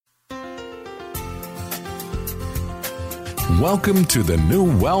Welcome to the new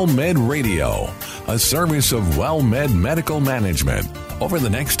WellMed Radio, a service of WellMed Medical Management. Over the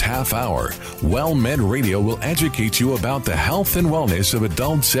next half hour, WellMed Radio will educate you about the health and wellness of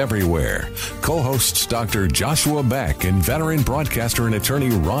adults everywhere. Co-hosts Dr. Joshua Beck and veteran broadcaster and attorney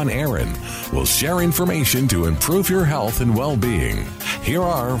Ron Aaron will share information to improve your health and well-being. Here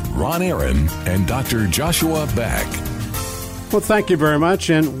are Ron Aaron and Dr. Joshua Beck. Well, thank you very much,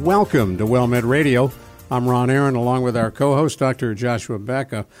 and welcome to WellMed Radio. I'm Ron Aaron, along with our co-host, Dr. Joshua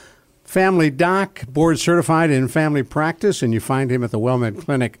Beck, a family doc, board certified in family practice, and you find him at the WellMed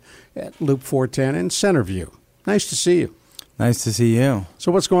Clinic at Loop 410 in Centerview. Nice to see you. Nice to see you.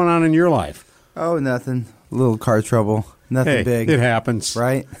 So what's going on in your life? Oh, nothing. A little car trouble. Nothing big. It happens.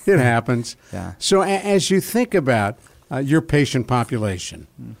 Right? It happens. Yeah. So as you think about your patient population,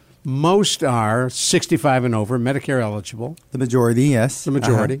 most are 65 and over, Medicare eligible. The majority, yes. The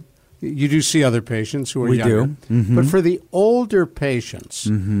majority. Uh-huh. You do see other patients who are younger. We do. Mm-hmm. But for the older patients,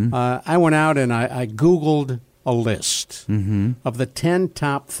 I went out and I Googled a list of the 10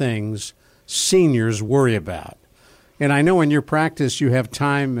 top things seniors worry about. And I know in your practice you have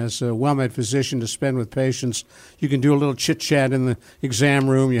time as a WellMed physician to spend with patients. You can do a little chit-chat in the exam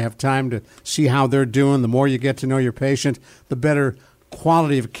room. You have time to see how they're doing. The more you get to know your patient, the better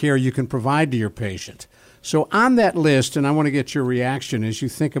quality of care you can provide to your patient. So on that list, and I want to get your reaction as you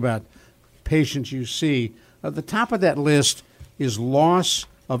think about patients you see, at the top of that list is loss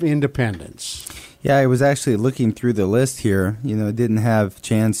of independence. Yeah, I was actually looking through the list here. You know, didn't have a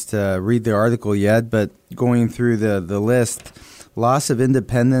chance to read the article yet, but going through the list, loss of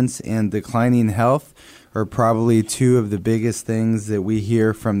independence and declining health are probably two of the biggest things that we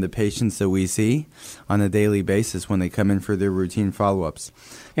hear from the patients that we see on a daily basis when they come in for their routine follow-ups.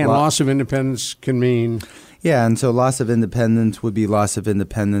 And loss of independence can mean? Yeah, and so loss of independence would be loss of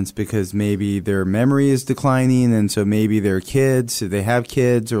independence because maybe their memory is declining, and so maybe their kids, they have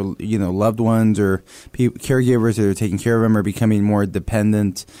kids or, you know, loved ones or caregivers that are taking care of them are becoming more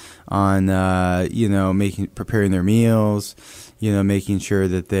dependent on, preparing their meals, making sure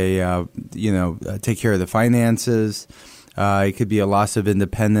that they, take care of the finances. It could be a loss of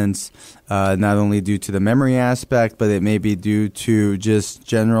independence, not only due to the memory aspect, but it may be due to just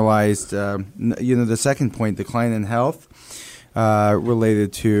generalized, the second point, decline in health,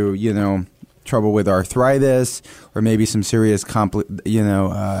 related to, trouble with arthritis or maybe some serious,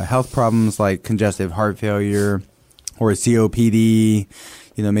 health problems like congestive heart failure or COPD.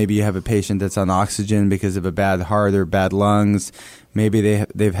 Maybe you have a patient that's on oxygen because of a bad heart or bad lungs. Maybe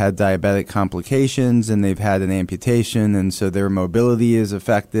they've had diabetic complications and they've had an amputation, and so their mobility is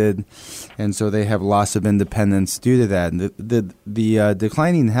affected, and so they have loss of independence due to that. And the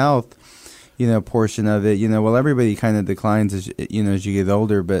declining health, portion of it, everybody kind of declines as you get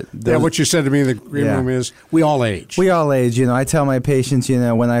older. But what you said to me in the green room is we all age. We all age. I tell my patients,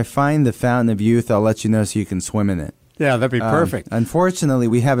 when I find the fountain of youth, I'll let you know so you can swim in it. Yeah, that'd be perfect. Unfortunately,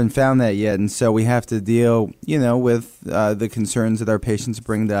 we haven't found that yet, and so we have to deal, with the concerns that our patients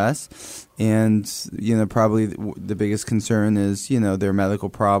bring to us. And, probably the biggest concern is, their medical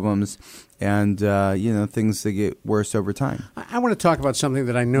problems and, things that get worse over time. I want to talk about something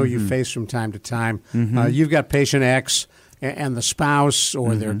that I know you face from time to time. You've got patient X and the spouse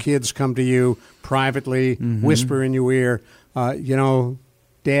or their kids come to you privately, whisper in your ear,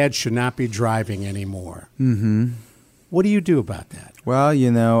 Dad should not be driving anymore. What do you do about that?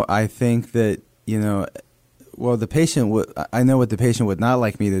 Well, I think that, the patient I know what the patient would not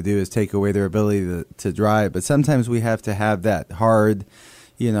like me to do is take away their ability to drive. But sometimes we have to have that hard,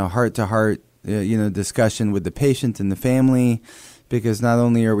 heart-to-heart, discussion with the patient and the family, because not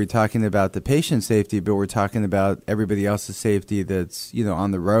only are we talking about the patient's safety, but we're talking about everybody else's safety that's,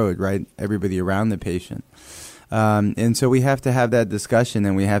 on the road, right? Everybody around the patient. And so we have to have that discussion,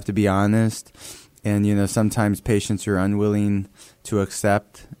 and we have to be honest. And, sometimes patients are unwilling to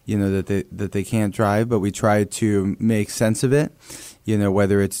accept, that they can't drive, but we try to make sense of it,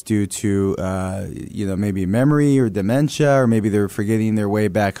 whether it's due to, maybe memory or dementia, or maybe they're forgetting their way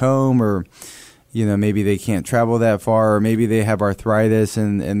back home, or, maybe they can't travel that far, or maybe they have arthritis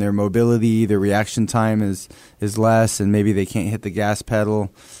and their mobility, their reaction time is less, and maybe they can't hit the gas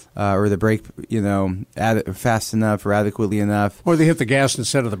pedal. Or the brake, fast enough or adequately enough. Or they hit the gas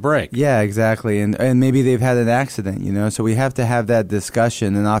instead of the brake. Yeah, exactly. And maybe they've had an accident, so we have to have that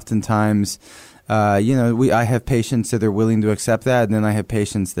discussion. And oftentimes, I have patients that are willing to accept that, and then I have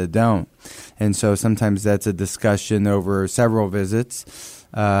patients that don't. And so sometimes that's a discussion over several visits.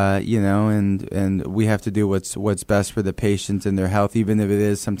 And we have to do what's best for the patient and their health, even if it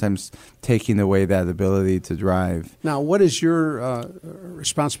is sometimes taking away that ability to drive. Now, what is your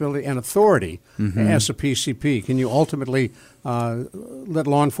responsibility and authority as a PCP? Can you ultimately let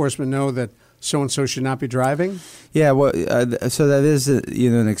law enforcement know that so-and-so should not be driving? Yeah, well, so that is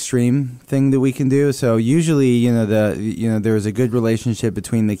an extreme thing that we can do. So usually, there's a good relationship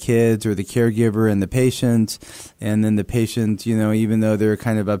between the kids or the caregiver and the patient, and then the patient, even though they're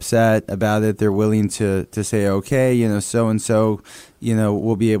kind of upset about it, they're willing to say, okay, so-and-so,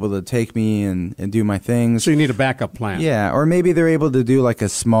 will be able to take me and do my things. So you need a backup plan. Yeah, or maybe they're able to do like a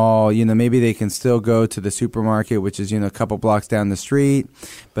small, maybe they can still go to the supermarket, which is, a couple blocks down the street,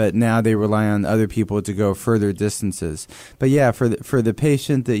 but now they rely on other people to go further distances. But yeah, for the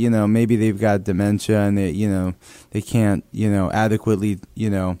patient that, maybe they've got dementia and they can't, adequately,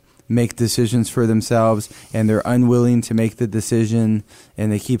 make decisions for themselves, and they're unwilling to make the decision,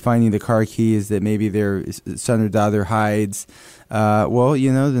 and they keep finding the car keys that maybe their son or daughter hides.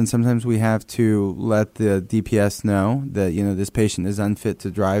 Then sometimes we have to let the DPS know that, this patient is unfit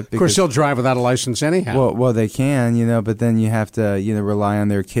to drive. Of course, they'll drive without a license anyhow. Well, they can, but then you have to, rely on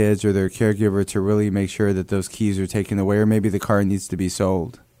their kids or their caregiver to really make sure that those keys are taken away, or maybe the car needs to be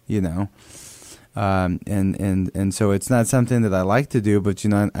sold, And so it's not something that I like to do, but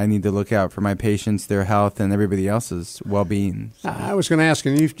I need to look out for my patients, their health, and everybody else's well-being. So. I was going to ask,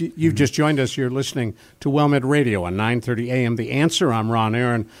 and you've just joined us. You're listening to WellMed Radio on 930 AM. The Answer. I'm Ron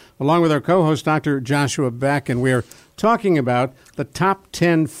Aaron, along with our co-host, Dr. Joshua Beck, and we're talking about the top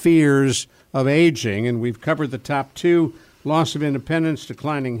 10 fears of aging, and we've covered the top 2: loss of independence,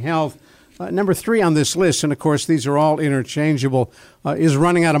 declining health. Number 3 on this list, and of course these are all interchangeable, is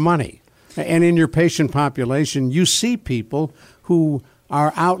running out of money. And in your patient population, you see people who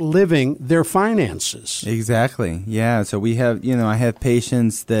are outliving their finances. Exactly. Yeah. So we have, I have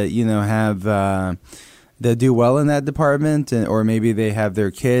patients that, have that do well in that department, or maybe they have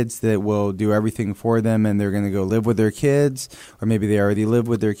their kids that will do everything for them, and they're going to go live with their kids, or maybe they already live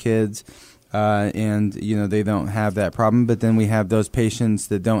with their kids. And they don't have that problem. But then we have those patients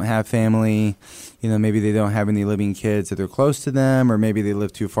that don't have family. Maybe they don't have any living kids that are close to them, or maybe they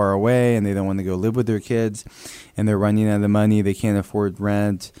live too far away and they don't want to go live with their kids, and they're running out of money. They can't afford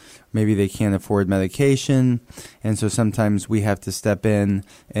rent. Maybe they can't afford medication, and so sometimes we have to step in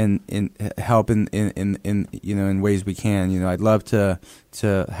and help in ways we can. I'd love to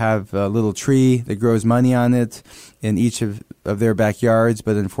have a little tree that grows money on it in each of their backyards,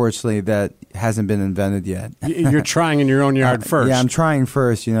 but unfortunately that hasn't been invented yet. You're trying in your own yard first. Yeah, I'm trying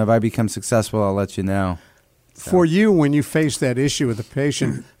first. If I become successful, I'll let you know. So. For you, when you face that issue with a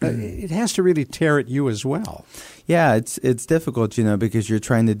patient, it has to really tear at you as well. Yeah, it's difficult, because you're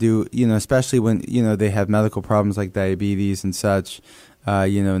trying to do, especially when, they have medical problems like diabetes and such,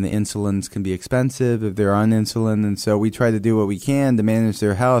 and the insulins can be expensive if they're on insulin. And so we try to do what we can to manage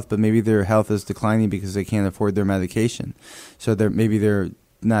their health, but maybe their health is declining because they can't afford their medication. So maybe they're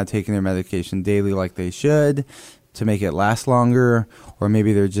not taking their medication daily like they should to make it last longer, or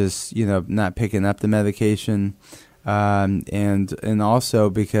maybe they're just, not picking up the medication. And also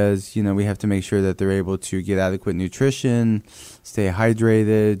because, we have to make sure that they're able to get adequate nutrition, stay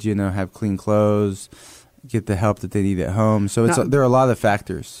hydrated, have clean clothes, get the help that they need at home. So there are a lot of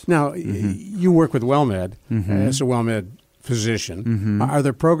factors. Now, you work with WellMed as a WellMed physician. Are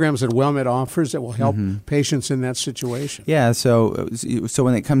there programs that WellMed offers that will help patients in that situation? Yeah, so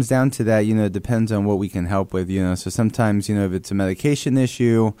when it comes down to that, it depends on what we can help with. So sometimes, if it's a medication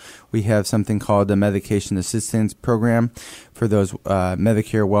issue, we have something called a medication assistance program for those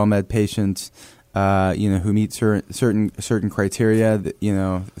Medicare WellMed patients. Who meet certain criteria,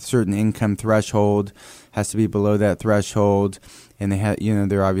 that, certain income threshold has to be below that threshold, and they have,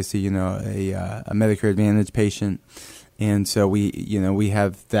 they're obviously, a Medicare Advantage patient. And so we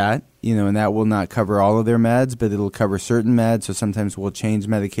have that, and that will not cover all of their meds, but it'll cover certain meds. So sometimes we'll change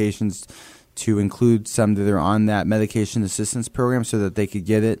medications to include some that are on that medication assistance program so that they could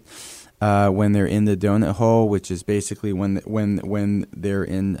get it when they're in the donut hole, which is basically when they're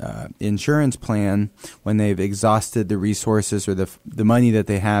in insurance plan, when they've exhausted the resources or the money that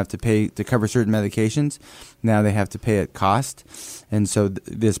they have to pay to cover certain medications. Now they have to pay at cost, and so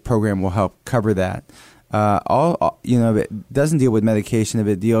this program will help cover that. If it doesn't deal with medication, if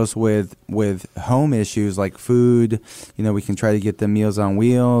it deals with home issues like food, we can try to get them Meals on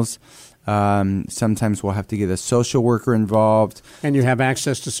Wheels. Sometimes we'll have to get a social worker involved. And you have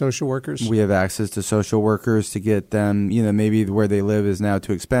access to social workers? We have access to social workers to get them, maybe where they live is now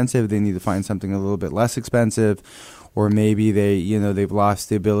too expensive. They need to find something a little bit less expensive. Or maybe they've lost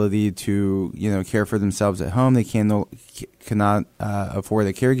the ability to, care for themselves at home. They cannot afford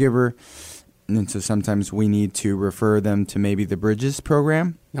a caregiver. And so sometimes we need to refer them to maybe the Bridges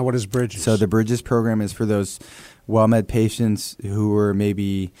program. Now, what is Bridges? So the Bridges program is for those WellMed patients who are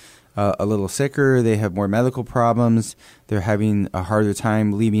maybe a little sicker. They have more medical problems. They're having a harder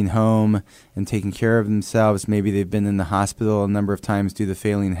time leaving home and taking care of themselves. Maybe they've been in the hospital a number of times due to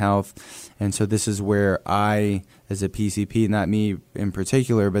failing health. And so this is where I, as a PCP, not me in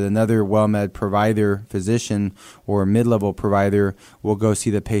particular, but another WellMed provider, physician, or mid-level provider will go see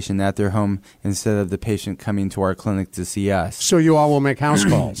the patient at their home instead of the patient coming to our clinic to see us. So you all will make house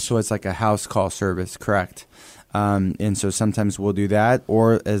calls? So it's like a house call service, correct. And so sometimes we'll do that.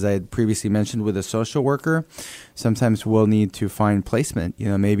 Or as I had previously mentioned with a social worker, sometimes we'll need to find placement.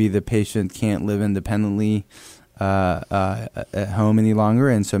 Maybe the patient can't live independently at home any longer,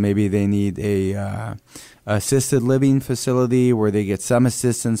 and so maybe they need a assisted living facility where they get some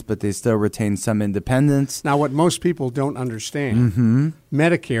assistance, but they still retain some independence. Now, what most people don't understand,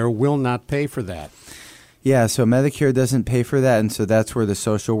 Medicare will not pay for that. Yeah, so Medicare doesn't pay for that, and so that's where the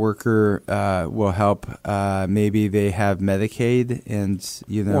social worker will help. Maybe they have Medicaid, and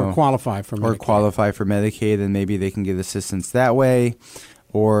or qualify for Medicaid, and maybe they can get assistance that way,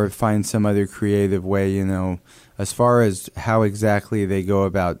 or find some other creative way. As far as how exactly they go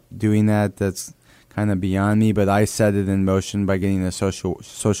about doing that, that's kind of beyond me. But I set it in motion by getting a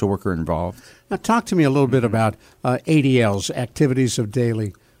social worker involved. Now, talk to me a little bit about ADLs, activities of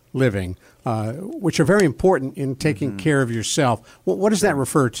daily living, which are very important in taking care of yourself. What does that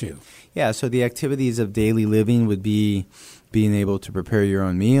refer to? Yeah, so the activities of daily living would be being able to prepare your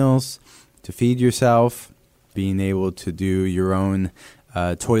own meals, to feed yourself, being able to do your own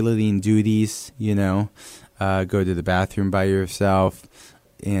toileting duties, go to the bathroom by yourself,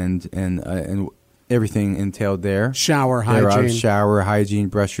 and everything entailed there. Shower hygiene,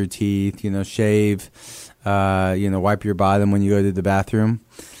 brush your teeth, shave, wipe your bottom when you go to the bathroom.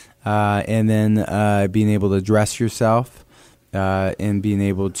 And then being able to dress yourself, and being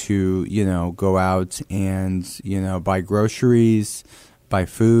able to, go out and, buy groceries, buy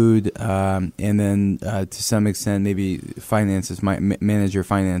food, and then to some extent maybe finances, manage your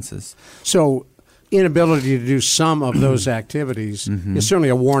finances. So inability to do some of those activities is certainly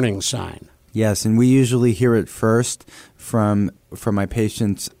a warning sign. Yes, and we usually hear it first from my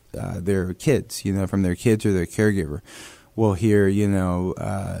patients, their kids, from their kids or their caregiver. We'll hear,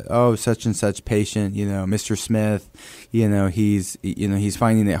 such and such patient, Mr. Smith, he's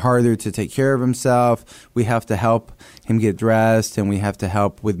finding it harder to take care of himself. We have to help him get dressed, and we have to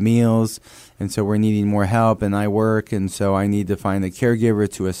help with meals. And so we're needing more help, and I work, and so I need to find a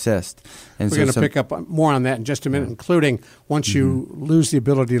caregiver to assist. And we're going to pick up more on that in just a minute, including once you lose the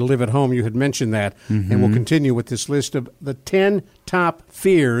ability to live at home. You had mentioned that, and we'll continue with this list of the 10 top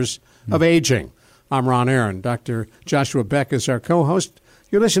fears of aging. I'm Ron Aaron. Dr. Joshua Beck is our co-host.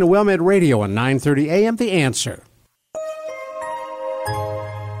 You're listening to WellMed Radio on 930 AM, The Answer.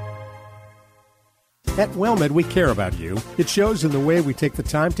 At WellMed, we care about you. It shows in the way we take the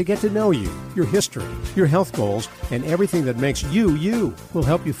time to get to know you, your history, your health goals, and everything that makes you, you. We'll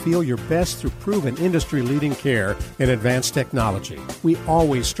help you feel your best through proven industry-leading care and advanced technology. We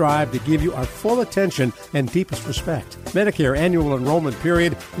always strive to give you our full attention and deepest respect. Medicare annual enrollment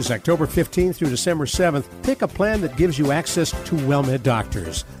period is October 15th through December 7th. Pick a plan that gives you access to WellMed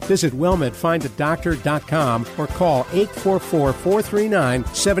doctors. Visit WellMedFindADoctor.com or call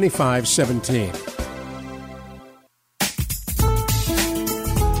 844-439-7517.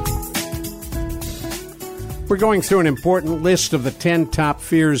 We're going through an important list of the 10 top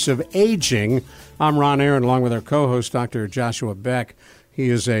fears of aging. I'm Ron Aaron, along with our co-host, Dr. Joshua Beck. He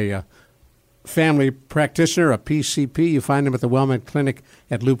is a family practitioner, a PCP. You find him at the WellMed Clinic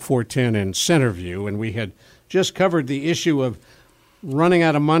at Loop 410 in Centerview. And we had just covered the issue of running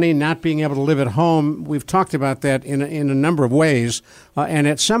out of money, not being able to live at home. We've talked about that in a number of ways. And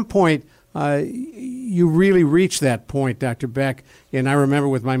at some point, you really reach that point, Dr. Beck. And I remember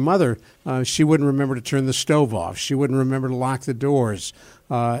with my mother, she wouldn't remember to turn the stove off. She wouldn't remember to lock the doors.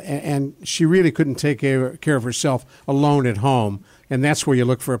 And she really couldn't take care of herself alone at home. And that's where you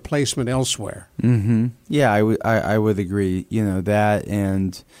look for a placement elsewhere. Mm-hmm. Yeah, I would agree. That,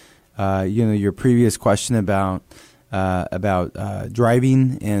 and your previous question about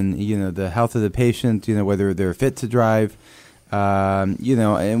driving and the health of the patient. Whether they're fit to drive.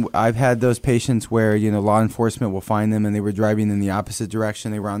 And I've had those patients where, law enforcement will find them and they were driving in the opposite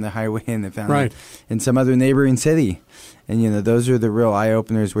direction. They were on the highway and they found them in some other neighboring city. And, those are the real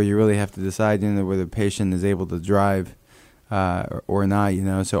eye-openers where you really have to decide, whether the patient is able to drive or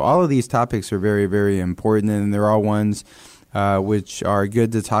not, So all of these topics are very, very important, and they're all ones which are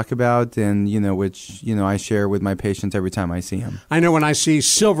good to talk about and, which, I share with my patients every time I see them. I know when I see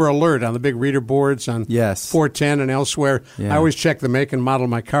Silver Alert on the big reader boards on 410 and elsewhere, I always check the make and model of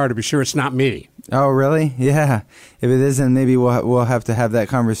my car to be sure it's not me. Oh, really? Yeah. If it isn't, maybe we'll have to have that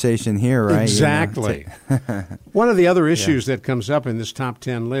conversation here, right? Exactly. One of the other issues that comes up in this top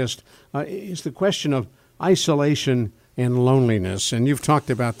 10 list is the question of isolation and loneliness. And you've talked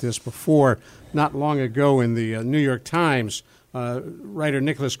about this before. Not long ago in the New York Times, writer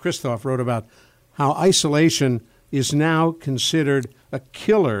Nicholas Kristof wrote about how isolation is now considered a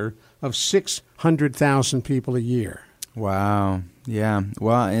killer of 600,000 people a year. Wow. Yeah.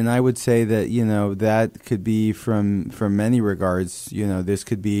 Well, and I would say that, that could be from many regards. This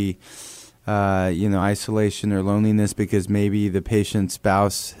could be, isolation or loneliness because maybe the patient's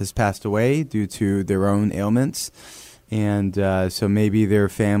spouse has passed away due to their own ailments. And so maybe their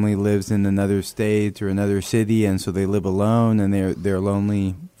family lives in another state or another city, and so they live alone, and they're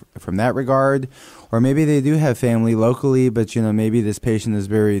lonely from that regard. Or maybe they do have family locally, but maybe this patient is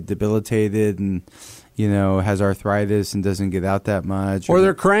very debilitated and has arthritis and doesn't get out that much. Or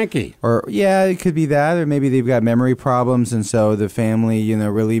they're cranky. Or it could be that. Or maybe they've got memory problems, and so the family,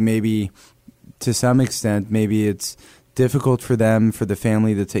 really maybe to some extent, maybe it's difficult for the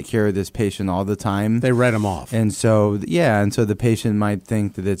family to take care of this patient all the time. They write them off. And so, the patient might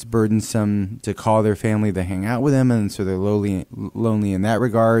think that it's burdensome to call their family to hang out with them, and so they're lonely in that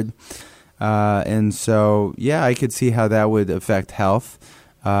regard. And so, I could see how that would affect health.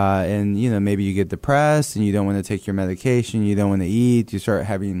 And, maybe you get depressed and you don't want to take your medication, you don't want to eat, you start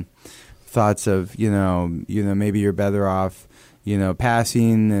having thoughts of, maybe you're better off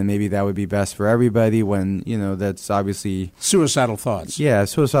passing, and maybe that would be best for everybody when, that's obviously... Suicidal thoughts. Yeah,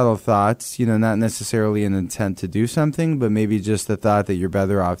 suicidal thoughts, not necessarily an intent to do something, but maybe just the thought that you're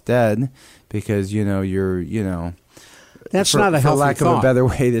better off dead because, you're, That's not a healthy thought. For lack of a better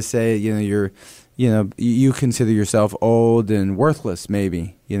way to say it, you consider yourself old and worthless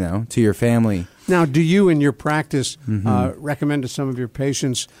maybe, to your family. Now, do you in your practice recommend to some of your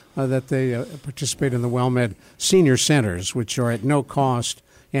patients that they participate in the WellMed senior centers, which are at no cost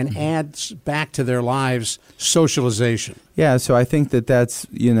and adds back to their lives socialization? Yeah, so I think that's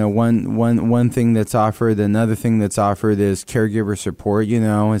one thing that's offered. Another thing that's offered is caregiver support.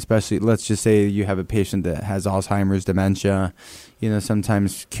 Especially let's just say you have a patient that has Alzheimer's, dementia.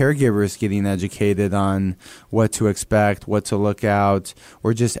 Sometimes caregivers getting educated on what to expect, what to look out,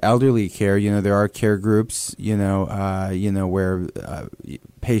 or just elderly care. There are care groups. Where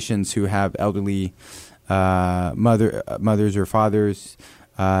patients who have elderly mothers or fathers.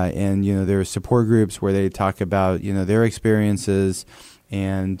 And there are support groups where they talk about their experiences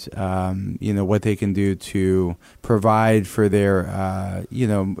and what they can do to provide for their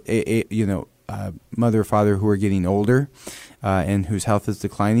mother or father who are getting older and whose health is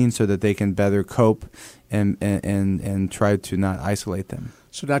declining, so that they can better cope and try to not isolate them.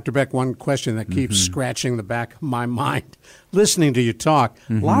 So, Dr. Beck, one question that keeps scratching the back of my mind, listening to you talk,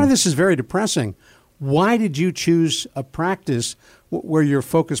 a lot of this is very depressing. Why did you choose a practice where you're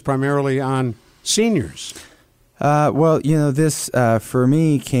focused primarily on seniors? This for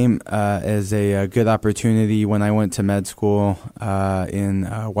me came as a good opportunity when I went to med school in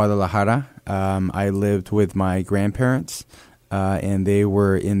Guadalajara. I lived with my grandparents, and they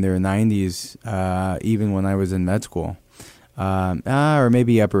were in their 90s even when I was in med school, or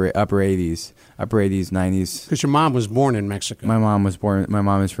maybe upper 80s, 90s. Because your mom was born in Mexico. My mom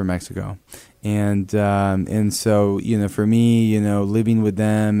is from Mexico. And so, for me, living with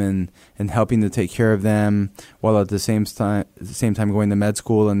them and helping to take care of them while at the same time going to med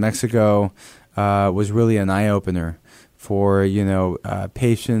school in Mexico was really an eye-opener for,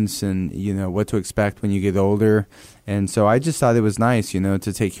 patients and, what to expect when you get older. And so I just thought it was nice,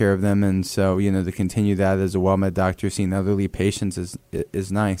 to take care of them. And so, to continue that as a WellMed doctor, seeing elderly patients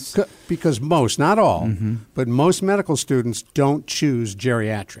is nice. Because most, not all, but most medical students don't choose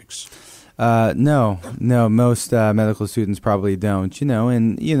geriatrics. No, most medical students probably don't,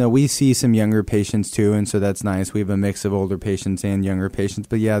 and, we see some younger patients too, and so that's nice. We have a mix of older patients and younger patients,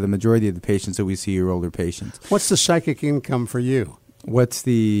 but the majority of the patients that we see are older patients. What's the psychic income for you? What's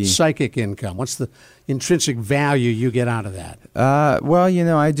the psychic income? What's the intrinsic value you get out of that? Well,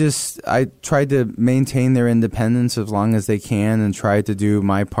 I try to maintain their independence as long as they can and try to do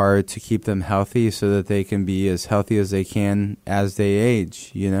my part to keep them healthy so that they can be as healthy as they can as they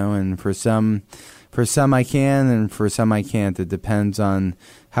age, and for some I can and for some I can't. It depends on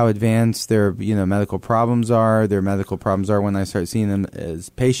how advanced their, medical problems are. Their medical problems are when I start seeing them as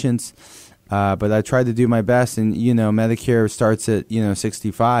patients. But I try to do my best, and Medicare starts at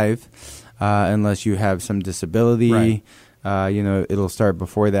 65, unless you have some disability. Right. It'll start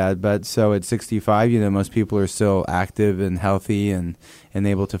before that. But so at 65, most people are still active and healthy and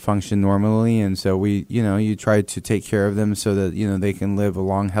able to function normally, and so we, you try to take care of them so that they can live a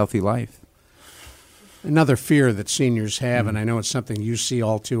long, healthy life. Another fear that seniors have, and I know it's something you see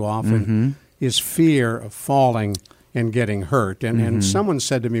all too often, is fear of falling and getting hurt. And someone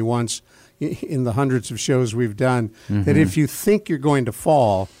said to me once, in the hundreds of shows we've done, that if you think you're going to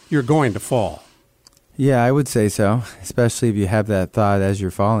fall, you're going to fall. Yeah, I would say so, especially if you have that thought as you're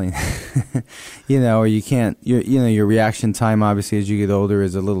falling. Or you can't, your reaction time, obviously, as you get older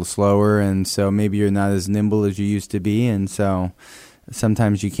is a little slower, and so maybe you're not as nimble as you used to be, and so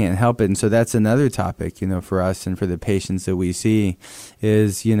sometimes you can't help it. And so that's another topic, for us and for the patients that we see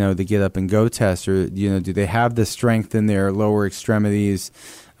is, the get up and go test, or, do they have the strength in their lower extremities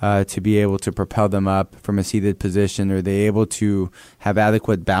to be able to propel them up from a seated position? Are they able to have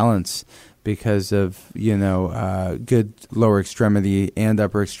adequate balance because of, good lower extremity and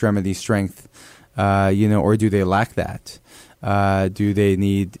upper extremity strength, or do they lack that? Do they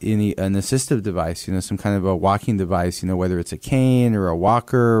need an assistive device, some kind of a walking device, whether it's a cane or a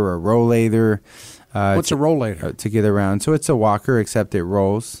walker or a rollator? What's a rollator? To get around. So it's a walker, except it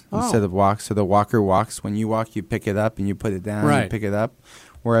rolls instead of walks. So the walker walks. When you walk, you pick it up and you put it down and you pick it up,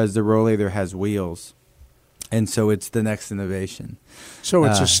 whereas the rollator has wheels. And so it's the next innovation. So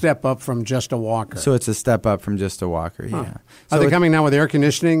it's a step up from just a walker. So it's a step up from just a walker, yeah. Are they coming now with air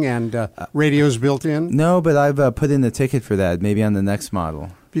conditioning and radios built in? No, but I've put in the ticket for that, maybe on the next model.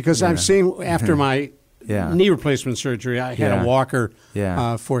 Because I've seen after my knee replacement surgery, I had a walker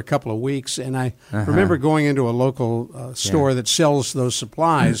for a couple of weeks, and I remember going into a local store that sells those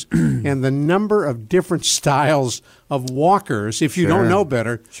supplies, and the number of different styles of walkers, if you don't know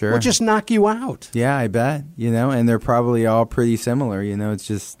better, will just knock you out. Yeah, I bet, and they're probably all pretty similar, it's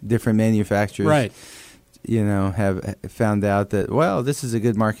just different manufacturers. Right. Have found out that, well, this is a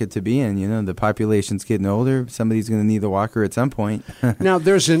good market to be in. The population's getting older. Somebody's going to need a walker at some point. Now,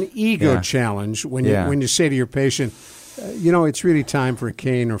 there's an ego challenge when you say to your patient, it's really time for a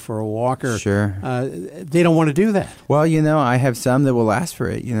cane or for a walker. Sure. They don't want to do that. Well, I have some that will ask for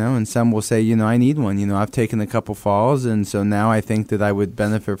it, and some will say, I need one. I've taken a couple falls, and so now I think that I would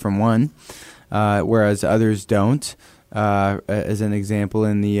benefit from one, whereas others don't. As an example,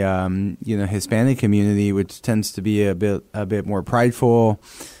 in the Hispanic community, which tends to be a bit more prideful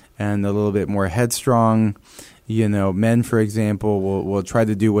and a little bit more headstrong, men, for example, will try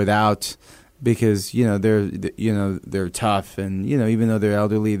to do without because they're tough, and even though they're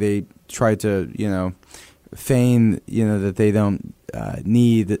elderly, they try to feign that they don't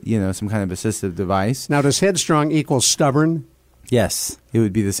need some kind of assistive device. Now, does headstrong equal stubborn? Yes, it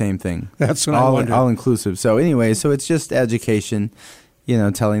would be the same thing. That's what I wondered. All inclusive. So anyway, so it's just education,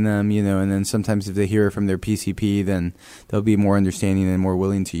 telling them, and then sometimes if they hear it from their PCP, then they'll be more understanding and more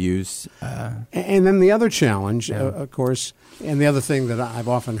willing to use. And then the other challenge, of course, and the other thing that I've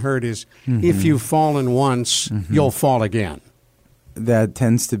often heard is if you've fallen once, you'll fall again. That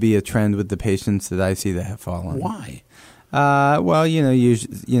tends to be a trend with the patients that I see that have fallen. Why? Well,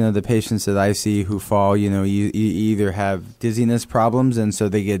 the patients that I see who fall, you either have dizziness problems, and so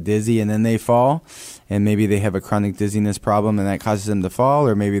they get dizzy and then they fall, and maybe they have a chronic dizziness problem and that causes them to fall,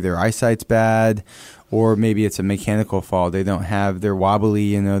 or maybe their eyesight's bad, or maybe it's a mechanical fall. They're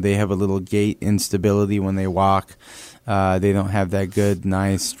wobbly, they have a little gait instability when they walk. They don't have that good,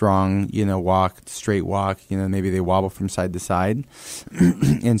 nice, strong, straight walk. Maybe they wobble from side to side.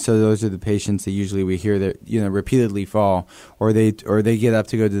 And so those are the patients that usually we hear that, repeatedly fall, or they get up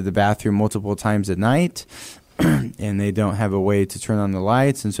to go to the bathroom multiple times at night, and they don't have a way to turn on the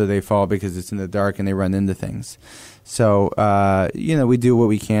lights, and so they fall because it's in the dark and they run into things. So, we do what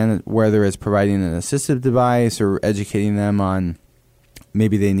we can, whether it's providing an assistive device or educating them on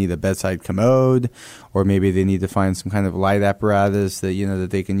maybe they need a bedside commode, or maybe they need to find some kind of light apparatus that that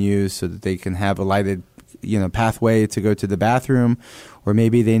they can use so that they can have a lighted pathway to go to the bathroom, or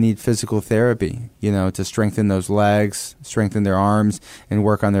maybe they need physical therapy to strengthen those legs, strengthen their arms, and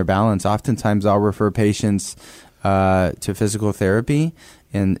work on their balance. Oftentimes I'll refer patients to physical therapy,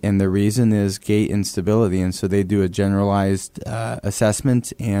 And the reason is gait instability. And so they do a generalized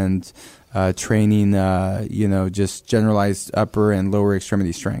assessment and training, just generalized upper and lower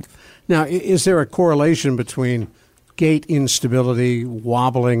extremity strength. Now, is there a correlation between gait instability,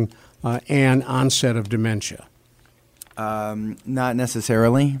 wobbling, and onset of dementia? Not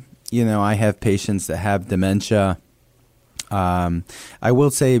necessarily. I have patients that have dementia. I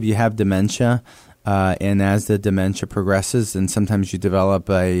will say if you have dementia, and as the dementia progresses, then sometimes you develop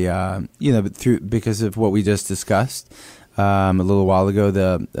because of what we just discussed a little while ago,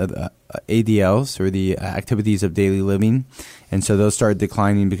 the ADLs, or the activities of daily living. And so those start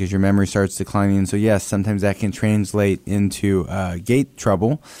declining because your memory starts declining. And so, yes, sometimes that can translate into gait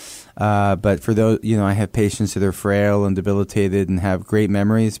trouble. But for those, I have patients that are frail and debilitated and have great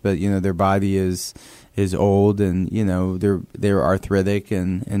memories, but, their body is old and, they're arthritic.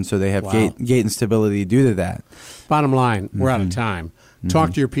 And so they have gait instability due to that. Bottom line, we're out of time.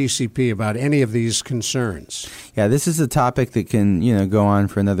 Talk to your PCP about any of these concerns. Yeah, this is a topic that can, go on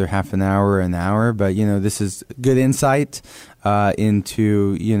for another half an hour, but, this is good insight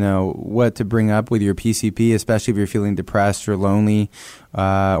into, what to bring up with your PCP, especially if you're feeling depressed or lonely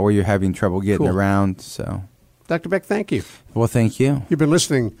or you're having trouble getting around. So, Dr. Beck, thank you. Well, thank you. You've been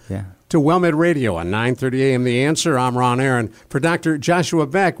listening to WellMed Radio on 930 AM The Answer. I'm Ron Aaron. For Dr. Joshua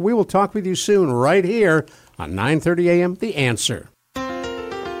Beck, we will talk with you soon right here on 930 AM The Answer.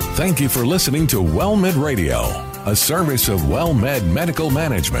 Thank you for listening to WellMed Radio, a service of WellMed Medical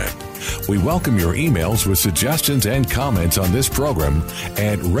Management. We welcome your emails with suggestions and comments on this program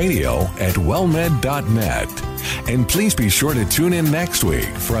at radio@wellmed.net. And please be sure to tune in next week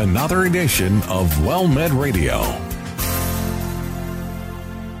for another edition of WellMed Radio.